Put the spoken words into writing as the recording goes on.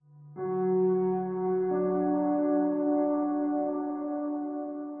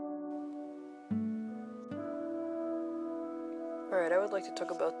like to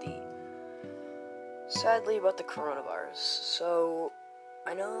talk about sadly about the coronavirus. So,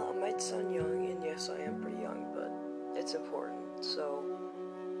 I know I might sound young, and yes, I am pretty young, but it's important. So,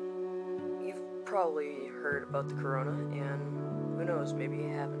 you've probably heard about the corona, and who knows, maybe you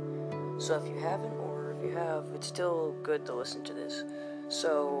haven't. So, if you haven't, or if you have, it's still good to listen to this.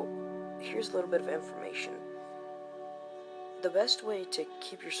 So, here's a little bit of information. The best way to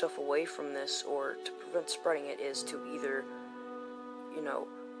keep yourself away from this, or to prevent spreading it, is to either,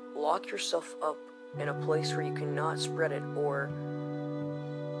 lock yourself up in a place where you cannot spread it, or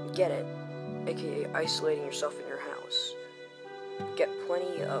get it, aka isolating yourself in your house. Get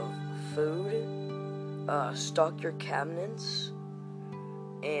plenty of food, stock your cabinets,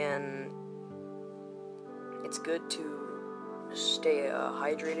 and it's good to stay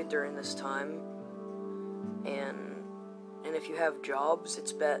hydrated during this time. And if you have jobs,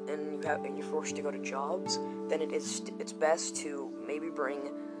 and you're forced to go to jobs, then it's best to maybe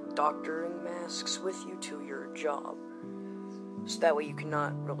bring doctoring masks with you to your job. So that way you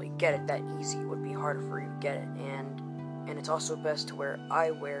cannot really get it that easy. It would be harder for you to get it. And it's also best to wear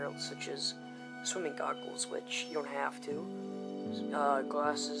eyewear, such as swimming goggles, which you don't have to.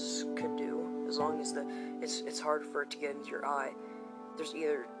 Glasses could do, as long as it's hard for it to get into your eye. There's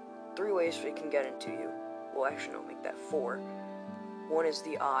either 3 ways it can get into you. Well, actually, no, make that 4. One is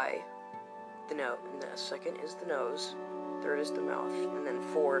the eye, and the second is the nose, third is the mouth, and then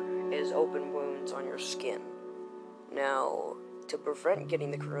 4 is open wounds on your skin. Now, to prevent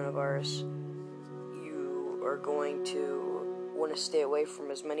getting the coronavirus, you are going to want to stay away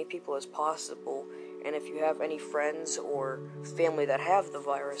from as many people as possible, and if you have any friends or family that have the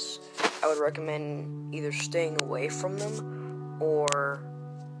virus, I would recommend either staying away from them, or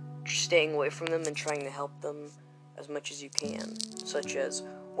staying away from them and trying to help them as much as you can, such as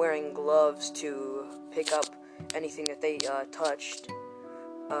wearing gloves to pick up anything that they touched,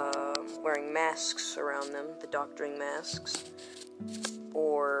 wearing masks around them, the doctoring masks,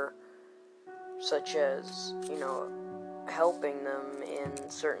 or such as, helping them in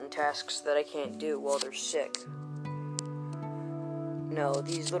certain tasks that I can't do while they're sick. No,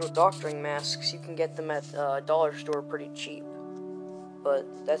 these little doctoring masks, you can get them at a dollar store pretty cheap. But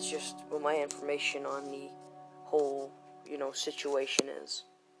that's just what my information on the whole, situation is.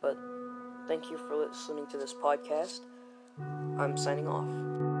 But thank you for listening to this podcast. I'm signing off.